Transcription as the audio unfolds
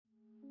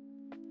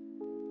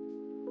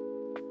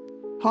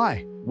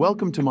Hi,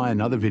 welcome to my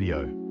another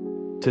video.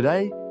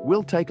 Today,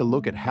 we'll take a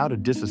look at how to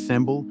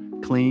disassemble,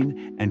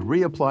 clean, and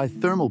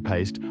reapply thermal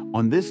paste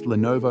on this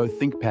Lenovo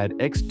ThinkPad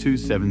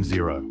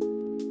X270.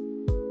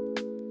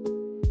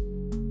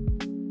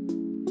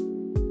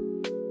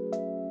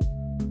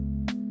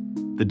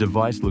 The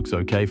device looks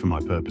okay for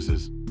my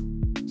purposes.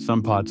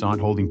 Some parts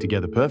aren't holding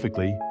together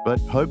perfectly, but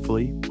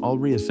hopefully, I'll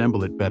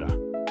reassemble it better.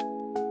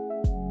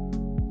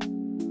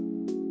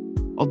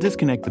 I'll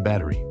disconnect the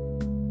battery.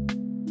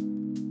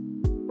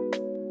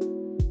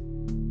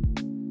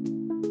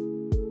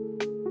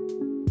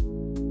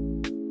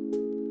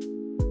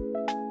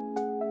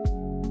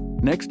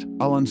 Next,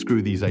 I'll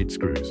unscrew these 8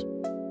 screws.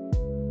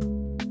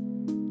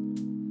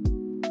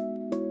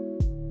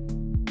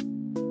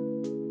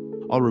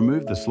 I'll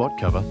remove the slot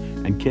cover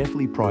and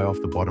carefully pry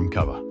off the bottom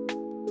cover.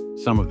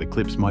 Some of the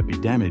clips might be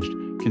damaged,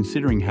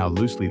 considering how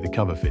loosely the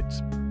cover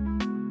fits.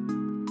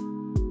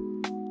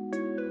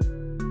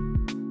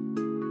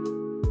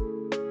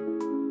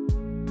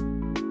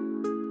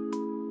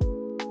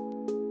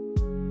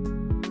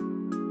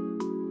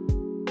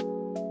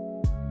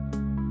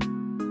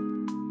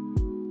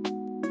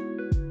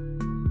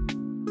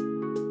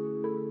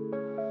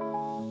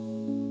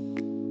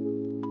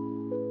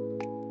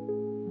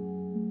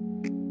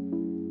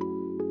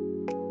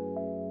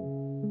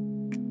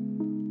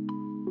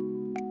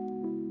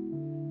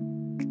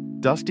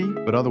 Dusty,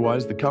 but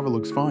otherwise the cover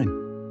looks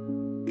fine.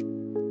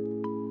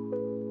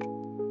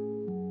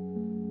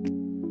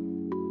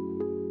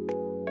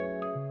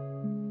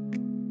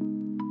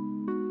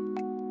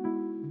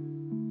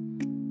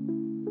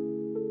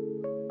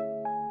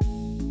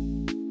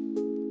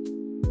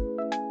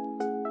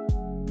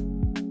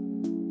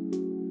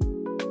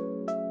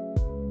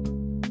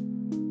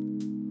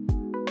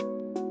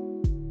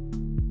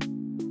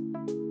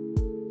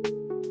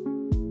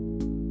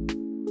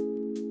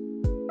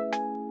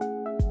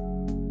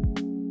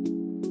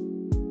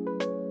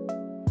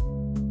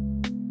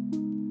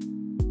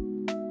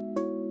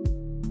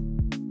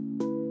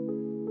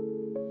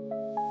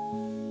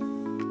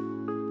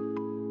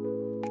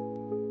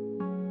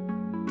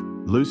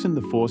 Loosen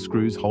the 4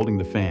 screws holding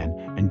the fan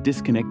and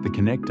disconnect the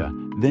connector,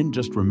 then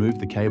just remove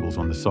the cables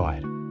on the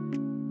side.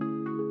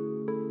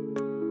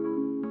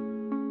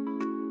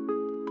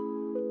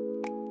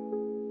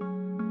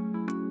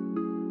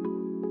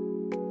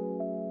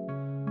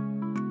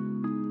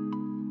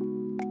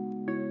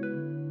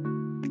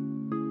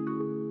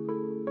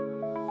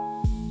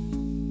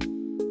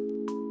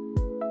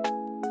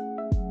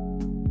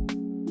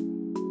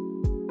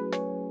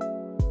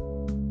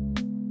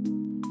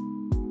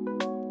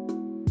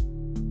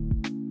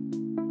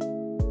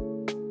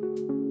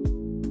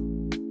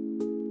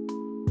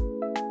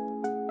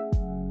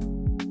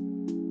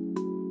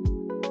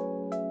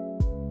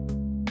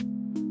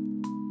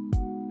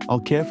 I'll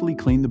carefully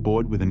clean the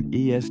board with an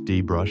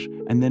ESD brush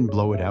and then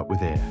blow it out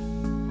with air.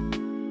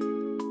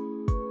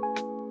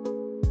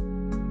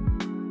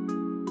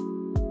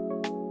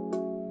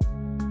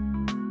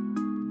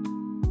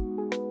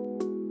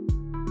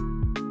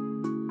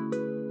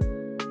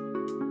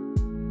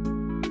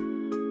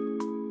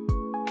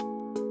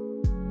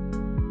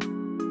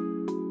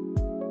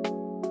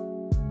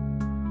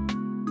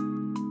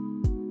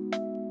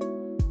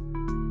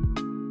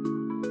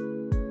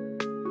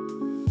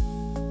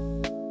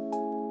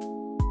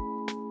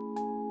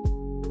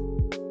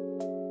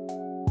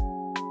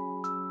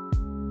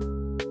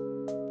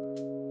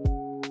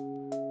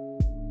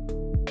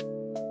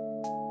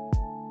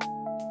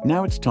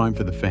 Now it's time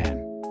for the fan.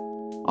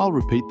 I'll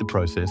repeat the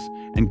process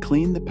and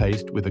clean the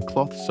paste with a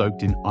cloth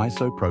soaked in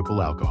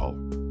isopropyl alcohol.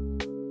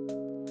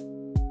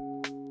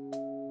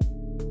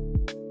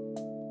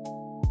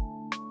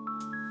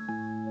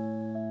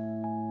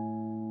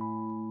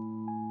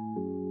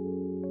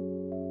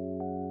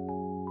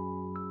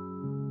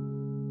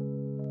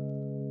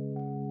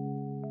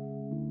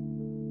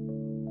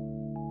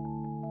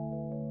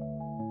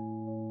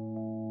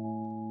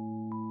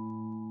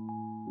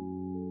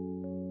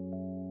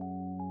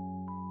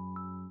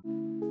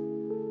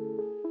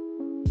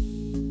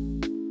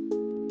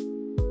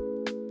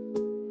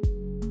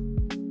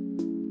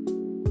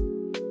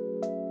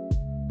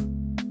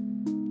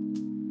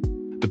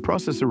 The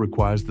processor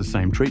requires the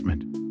same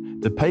treatment.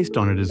 The paste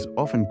on it is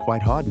often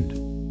quite hardened.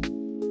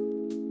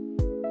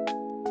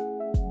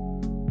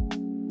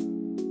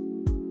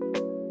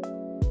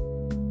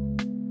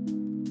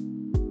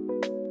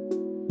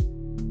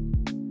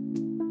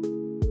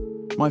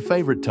 My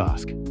favorite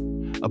task,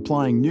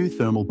 applying new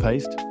thermal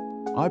paste.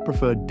 I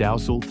prefer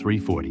Dowsil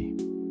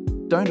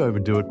 340. Don't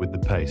overdo it with the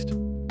paste.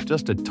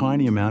 Just a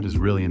tiny amount is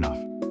really enough.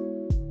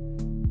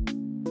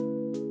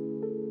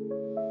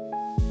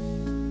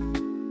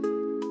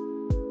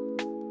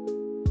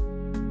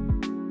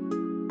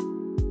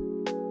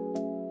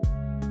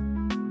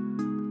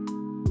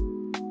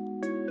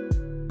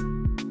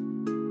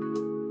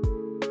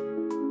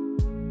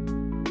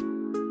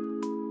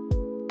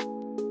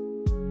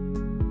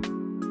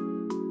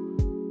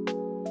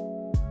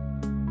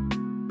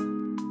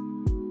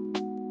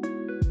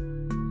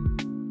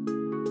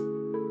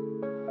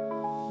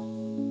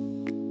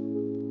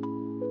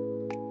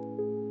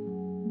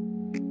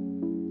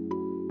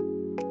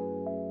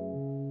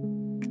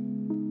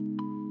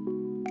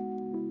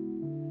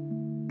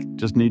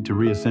 Just need to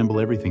reassemble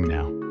everything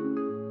now.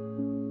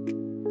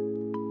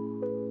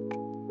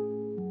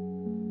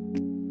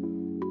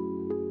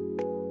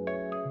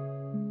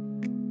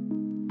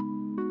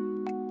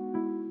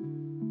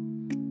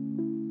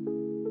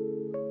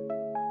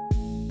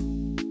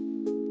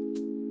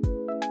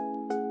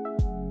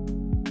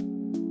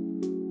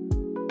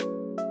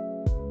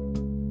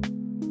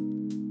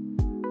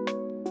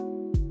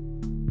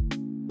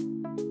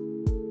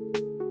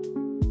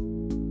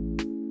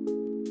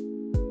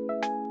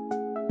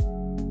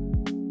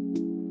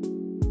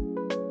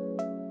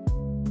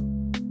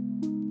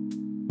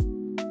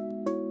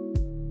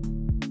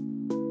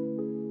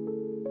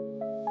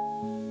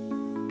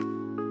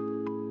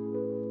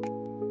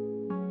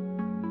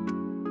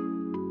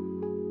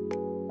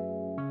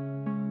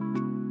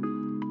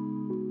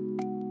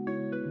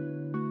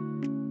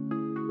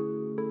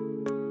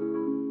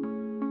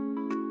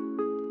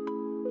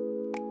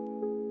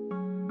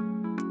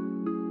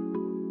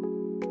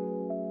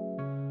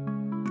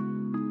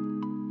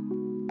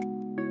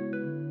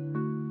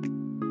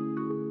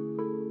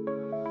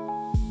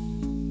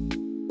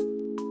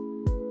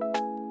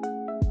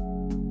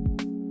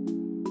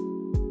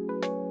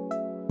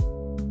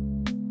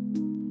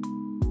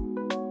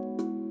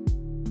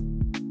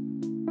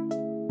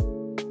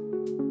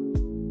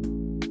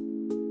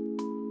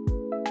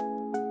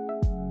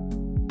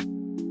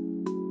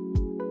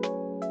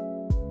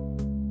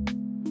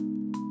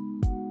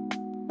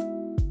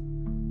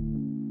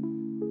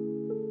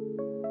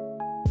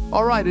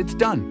 All right, it's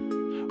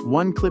done.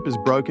 One clip is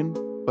broken,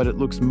 but it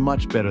looks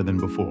much better than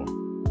before.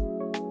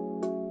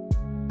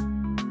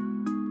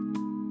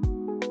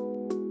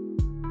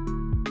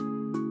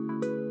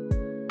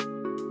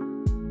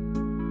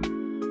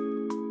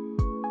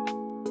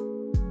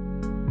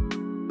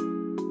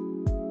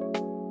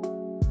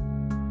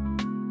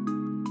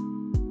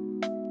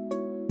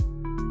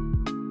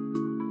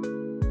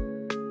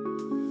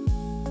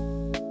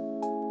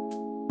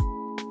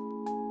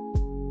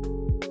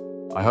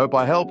 I hope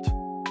I helped.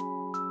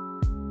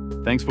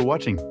 Thanks for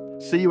watching.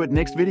 See you at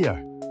next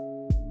video.